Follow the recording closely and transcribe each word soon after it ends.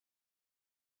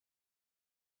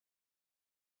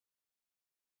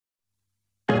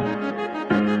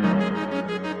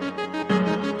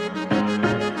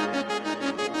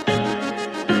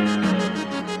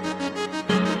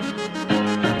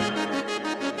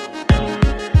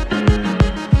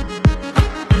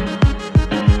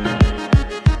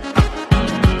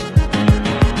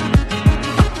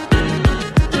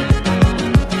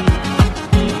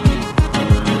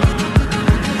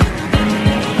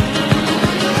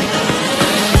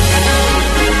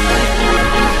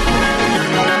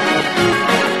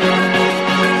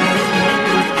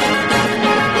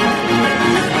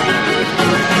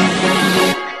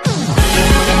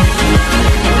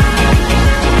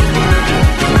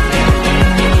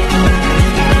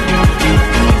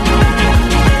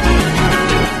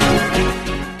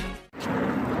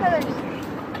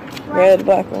red,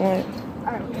 black, and white.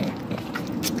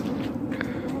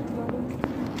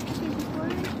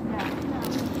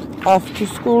 Off to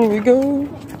school we go.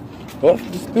 Off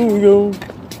to school we go.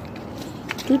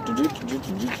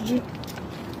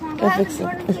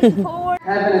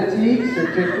 Having a T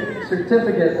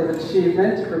certificate of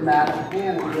achievement for Matt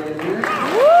and Xavier.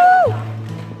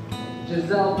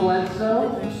 Giselle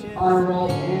Bledsoe, honor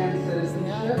roll and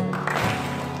citizenship.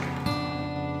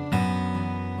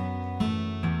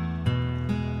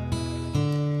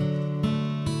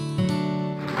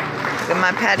 Got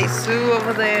my Patty Sue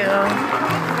over there.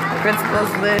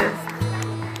 Principal's list.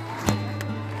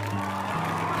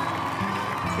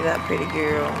 See that pretty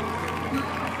girl.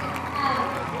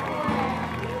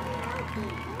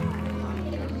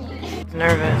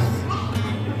 Nervous.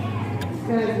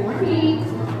 Good morning.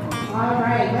 All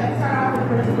right, let's start off with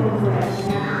principal's list.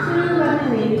 We have two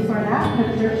lovely ladies for that,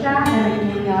 Patricia and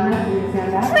Daniela. Please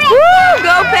stand up. Woo!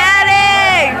 Go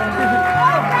Patty!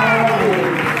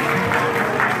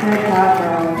 Good job,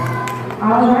 girls.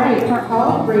 All right, for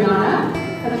all, Brianna,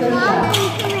 Patricia,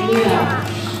 Nina,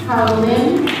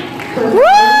 Howlin,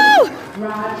 Woo!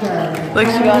 Roger. Look,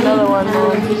 she got another one.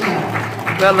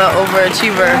 Got the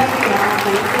overachiever.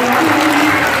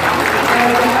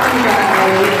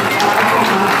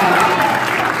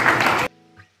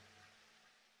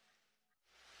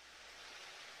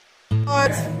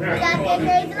 We got the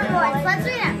days and awards. Let's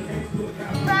read them.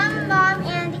 From Mom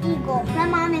and Eagle. From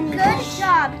Mom and Eagle. Good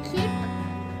job. Keep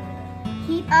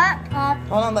up.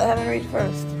 Hold on, let Heaven read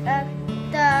first.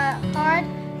 The hard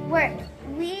work.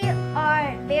 We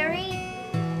are very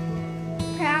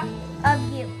proud of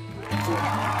you.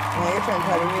 Yeah, you're trying to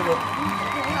try to read it.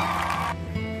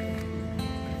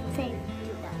 Say,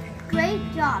 great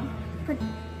job,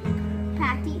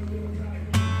 Patty.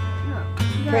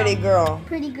 Pretty girl.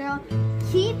 Pretty girl.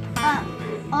 Keep up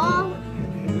all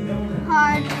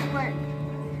hard work.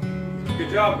 Good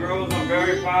job, girls. I'm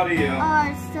very proud of you. We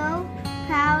are so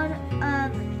proud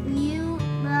of you.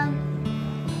 Love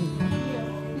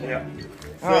you. Yeah.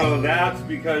 So that's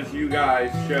because you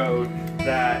guys showed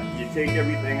that you take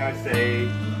everything I say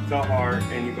to heart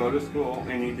and you go to school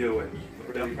and you do it.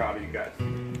 I'm really proud of you guys.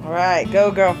 All right,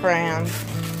 go girlfriends.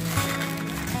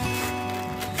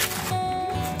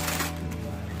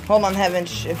 Hold on, Heaven,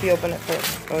 if you open it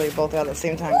first. Oh, you both got it at the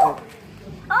same time. Oh,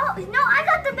 no, I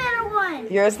got the better one.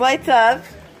 Yours lights up.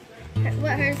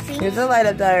 What, her seat? Here's a light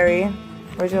up diary.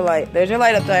 Where's your light? There's your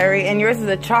light up diary. And yours is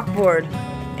a chalkboard.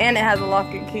 And it has a lock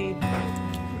and key.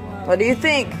 What do you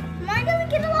think? Mine doesn't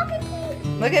get a lock and key.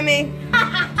 Look at me.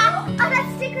 I got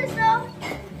stickers though.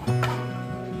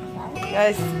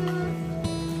 Guys,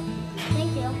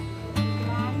 Thank you.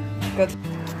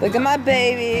 good. Look at my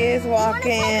babies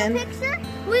walking. You want to take a picture?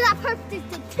 We got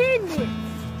perfect attendance.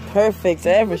 Perfect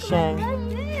everything.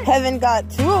 Heaven got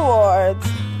 2 awards.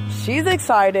 She's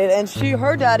excited, and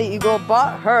her daddy Eagle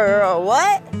bought her a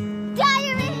what?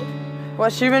 Diary.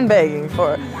 What she been begging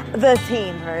for. The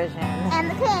teen version. And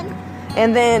the pin.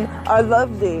 And then our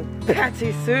lovely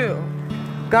Patty Sue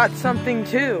got something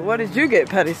too. What did you get,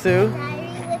 Patty Sue? Diary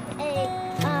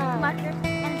with a marker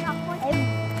and a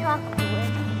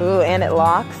chalkboard. Ooh, and it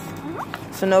locks.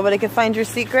 So nobody can find your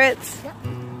secrets? Yep.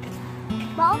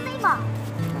 Only Mom.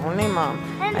 Only Mom.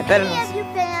 And I if bet any of you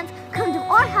fans come to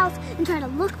our house and try to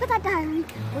look for that diary,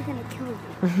 we're gonna kill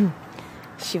you.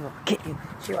 She will get you.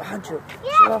 She will hunt you.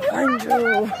 Yeah, She will find you.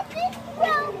 And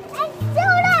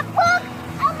steal that book,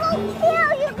 and we'll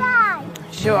kill you guys.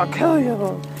 She will kill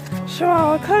you. She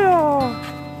will kill you.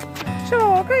 She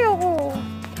will kill you.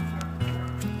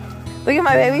 Look at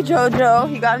my baby Jojo.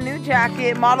 He got a new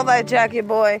jacket. Model that jacket,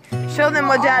 boy. Show them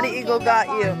what Daddy Eagle got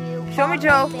you. Show me,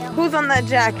 Joe. Who's on that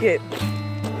jacket?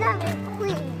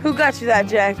 Who got you that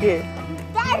jacket?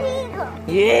 Daddy Eagle.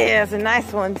 Yeah, it's a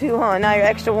nice one too, huh? Now you're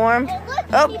extra warm.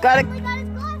 Oh, got it.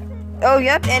 Oh,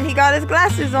 yep, and he got his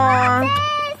glasses on.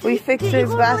 We fixed his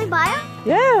glasses.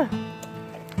 Yeah.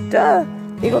 Duh.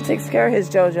 Eagle takes care of his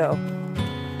JoJo.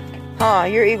 Huh,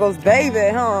 you're Eagle's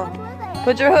baby, huh?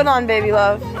 Put your hood on, baby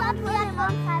love. How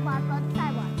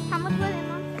much was it,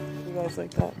 Mom? You guys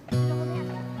like that?